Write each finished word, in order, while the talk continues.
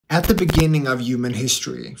At the beginning of human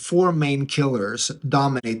history, four main killers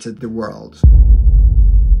dominated the world.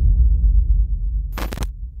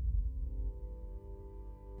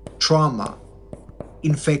 Trauma,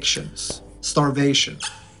 infections, starvation,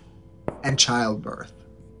 and childbirth.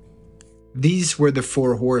 These were the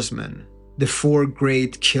four horsemen, the four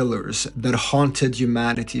great killers that haunted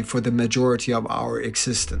humanity for the majority of our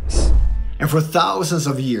existence. And for thousands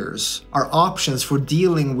of years, our options for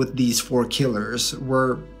dealing with these four killers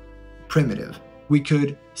were primitive. We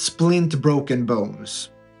could splint broken bones.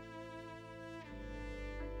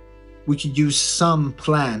 We could use some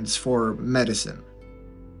plants for medicine.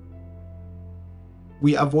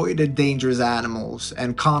 We avoided dangerous animals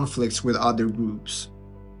and conflicts with other groups.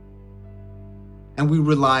 And we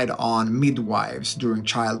relied on midwives during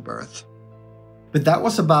childbirth. But that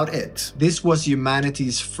was about it. This was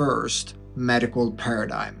humanity's first medical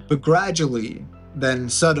paradigm. But gradually, then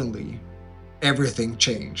suddenly, everything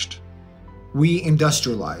changed. We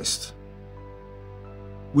industrialized.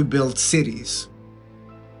 We built cities.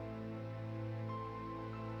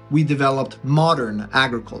 We developed modern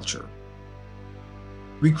agriculture.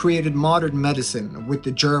 We created modern medicine with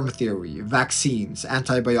the germ theory, vaccines,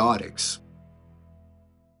 antibiotics.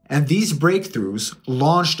 And these breakthroughs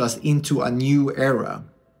launched us into a new era,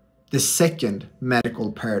 the second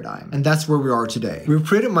medical paradigm. And that's where we are today. We've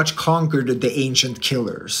pretty much conquered the ancient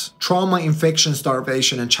killers. Trauma, infection,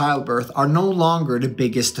 starvation, and childbirth are no longer the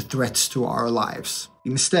biggest threats to our lives.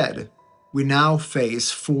 Instead, we now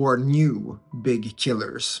face four new big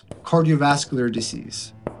killers: cardiovascular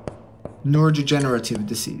disease, neurodegenerative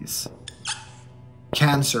disease,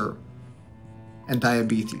 cancer, and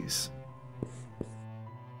diabetes.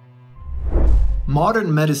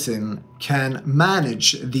 Modern medicine can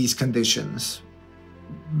manage these conditions,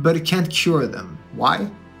 but it can't cure them. Why?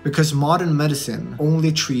 Because modern medicine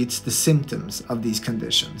only treats the symptoms of these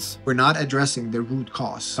conditions. We're not addressing the root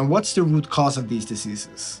cause. And what's the root cause of these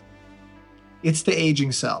diseases? It's the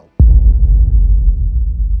aging cell.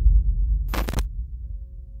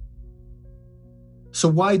 So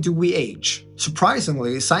why do we age?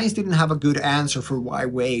 Surprisingly, science didn't have a good answer for why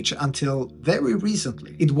we age until very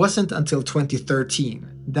recently. It wasn't until 2013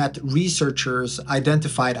 that researchers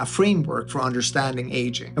identified a framework for understanding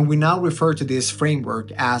aging. And we now refer to this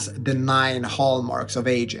framework as the 9 hallmarks of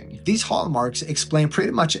aging. These hallmarks explain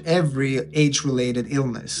pretty much every age-related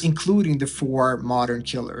illness, including the 4 modern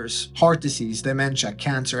killers: heart disease, dementia,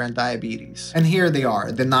 cancer, and diabetes. And here they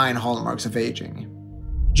are, the 9 hallmarks of aging.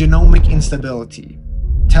 Genomic instability,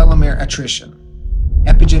 telomere attrition,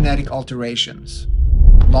 epigenetic alterations,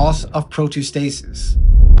 loss of proteostasis,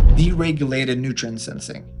 deregulated nutrient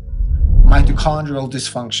sensing, mitochondrial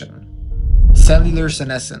dysfunction, cellular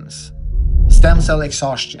senescence, stem cell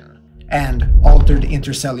exhaustion, and altered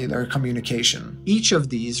intercellular communication. Each of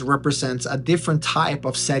these represents a different type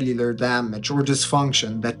of cellular damage or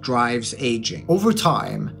dysfunction that drives aging. Over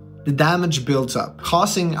time, the damage builds up,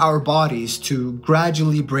 causing our bodies to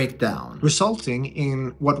gradually break down, resulting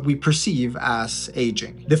in what we perceive as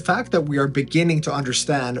aging. The fact that we are beginning to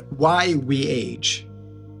understand why we age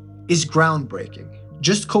is groundbreaking.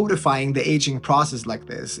 Just codifying the aging process like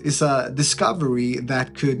this is a discovery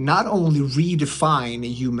that could not only redefine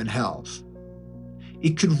human health,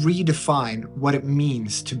 it could redefine what it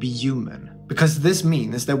means to be human. Because this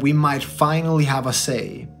means that we might finally have a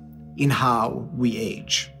say in how we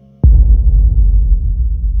age.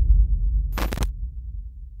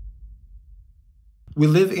 We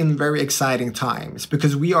live in very exciting times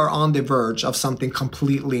because we are on the verge of something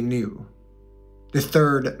completely new. The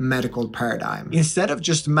third medical paradigm. Instead of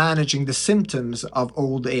just managing the symptoms of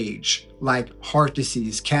old age, like heart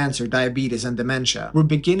disease, cancer, diabetes, and dementia, we're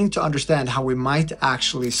beginning to understand how we might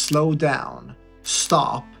actually slow down,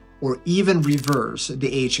 stop, or even reverse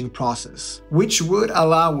the aging process, which would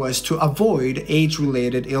allow us to avoid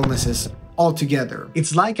age-related illnesses altogether.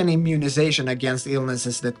 It's like an immunization against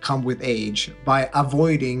illnesses that come with age by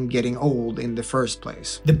avoiding getting old in the first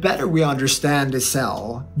place. The better we understand the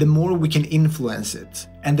cell, the more we can influence it.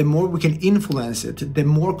 And the more we can influence it, the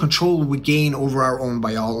more control we gain over our own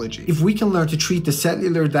biology. If we can learn to treat the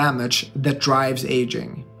cellular damage that drives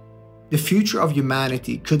aging, the future of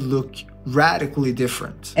humanity could look radically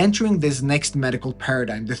different. Entering this next medical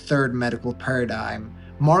paradigm, the third medical paradigm,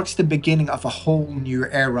 marks the beginning of a whole new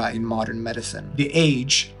era in modern medicine, the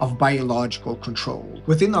age of biological control.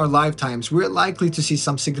 Within our lifetimes, we're likely to see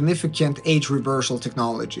some significant age reversal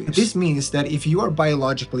technologies. This means that if you are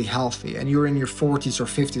biologically healthy and you're in your 40s or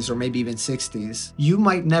 50s or maybe even 60s, you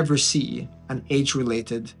might never see an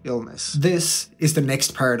age-related illness. This is the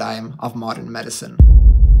next paradigm of modern medicine.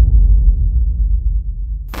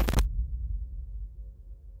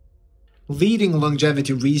 Leading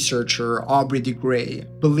longevity researcher Aubrey de Grey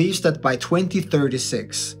believes that by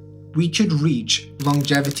 2036, we could reach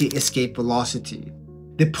longevity escape velocity,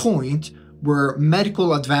 the point where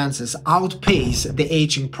medical advances outpace the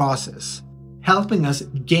aging process, helping us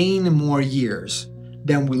gain more years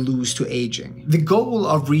than we lose to aging. The goal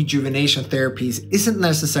of rejuvenation therapies isn't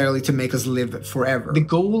necessarily to make us live forever. The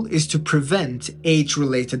goal is to prevent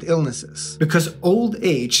age-related illnesses, because old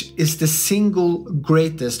age is the single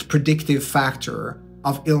greatest predictive factor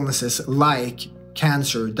of illnesses like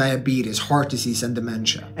cancer, diabetes, heart disease, and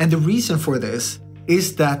dementia. And the reason for this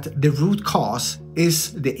is that the root cause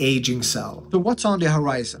is the aging cell. So what's on the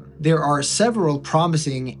horizon? There are several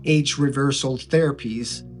promising age reversal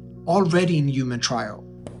therapies already in human trial.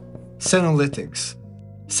 Senolytics.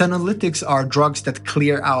 Senolytics are drugs that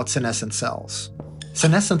clear out senescent cells.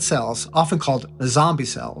 Senescent cells, often called zombie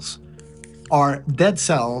cells, are dead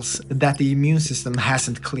cells that the immune system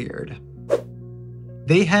hasn't cleared.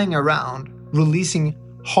 They hang around, releasing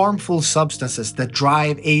harmful substances that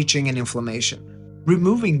drive aging and inflammation.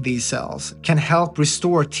 Removing these cells can help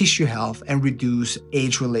restore tissue health and reduce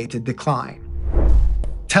age-related decline.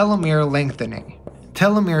 Telomere lengthening.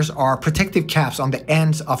 Telomeres are protective caps on the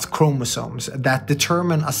ends of chromosomes that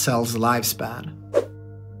determine a cell's lifespan.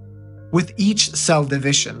 With each cell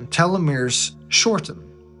division, telomeres shorten.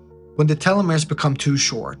 When the telomeres become too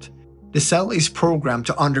short, the cell is programmed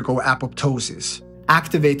to undergo apoptosis,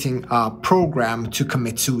 activating a program to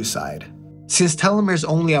commit suicide. Since telomeres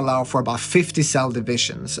only allow for about 50 cell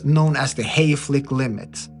divisions, known as the Hayflick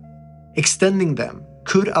limit, extending them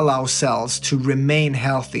could allow cells to remain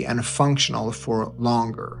healthy and functional for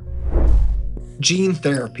longer. Gene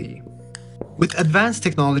therapy. With advanced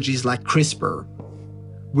technologies like CRISPR,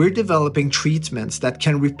 we're developing treatments that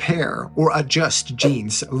can repair or adjust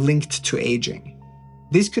genes linked to aging.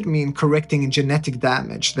 This could mean correcting genetic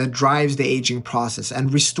damage that drives the aging process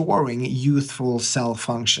and restoring youthful cell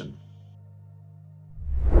function.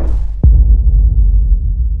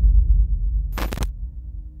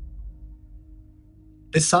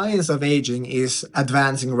 The science of aging is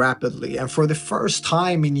advancing rapidly, and for the first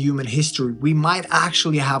time in human history, we might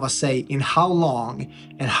actually have a say in how long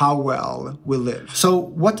and how well we live. So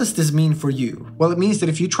what does this mean for you? Well, it means that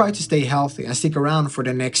if you try to stay healthy and stick around for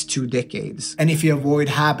the next 2 decades, and if you avoid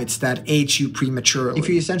habits that age you prematurely, if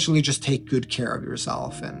you essentially just take good care of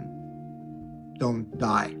yourself and don't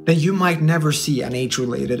die, then you might never see an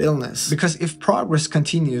age-related illness. Because if progress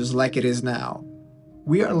continues like it is now,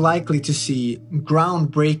 we are likely to see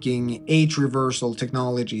groundbreaking age reversal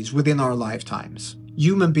technologies within our lifetimes.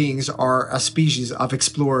 Human beings are a species of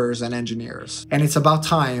explorers and engineers, and it's about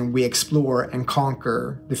time we explore and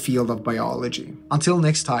conquer the field of biology. Until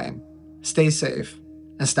next time, stay safe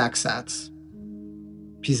and stack sats.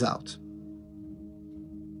 Peace out.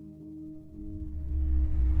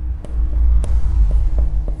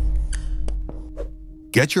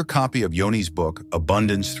 Get your copy of Yoni's book,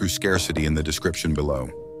 Abundance Through Scarcity, in the description below.